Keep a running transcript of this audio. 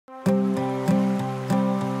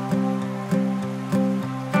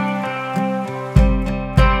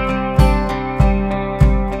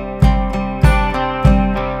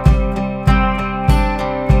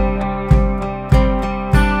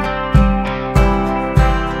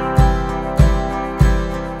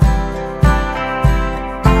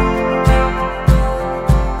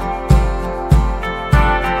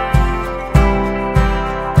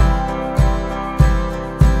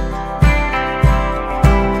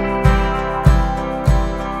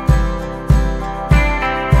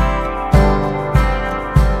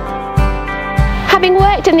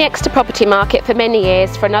the Exeter property market for many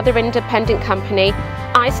years for another independent company,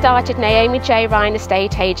 I started Naomi J Ryan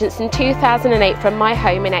Estate Agents in 2008 from my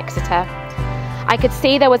home in Exeter. I could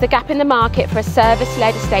see there was a gap in the market for a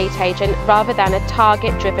service-led estate agent rather than a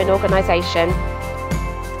target-driven organisation.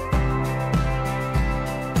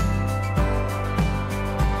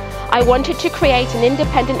 I wanted to create an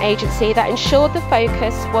independent agency that ensured the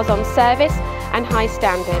focus was on service and high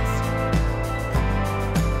standards.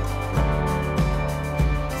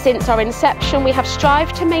 Since our inception, we have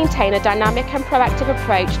strived to maintain a dynamic and proactive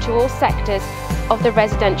approach to all sectors of the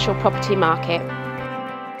residential property market.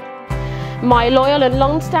 My loyal and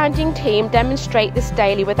long-standing team demonstrate this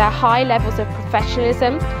daily with their high levels of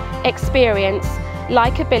professionalism, experience,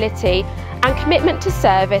 likability and commitment to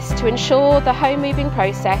service to ensure the home moving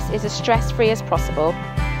process is as stress-free as possible.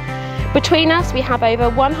 Between us, we have over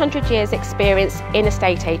 100 years' experience in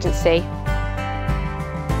estate agency.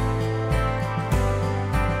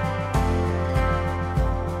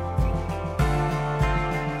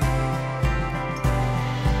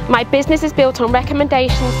 My business is built on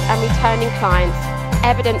recommendations and returning clients,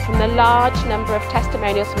 evident from the large number of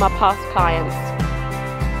testimonials from our past clients.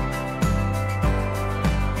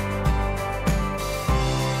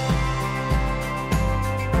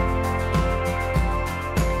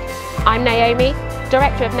 I'm Naomi,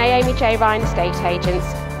 Director of Naomi J Ryan Estate Agents.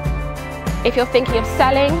 If you're thinking of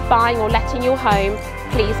selling, buying or letting your home,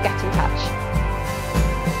 please get in touch.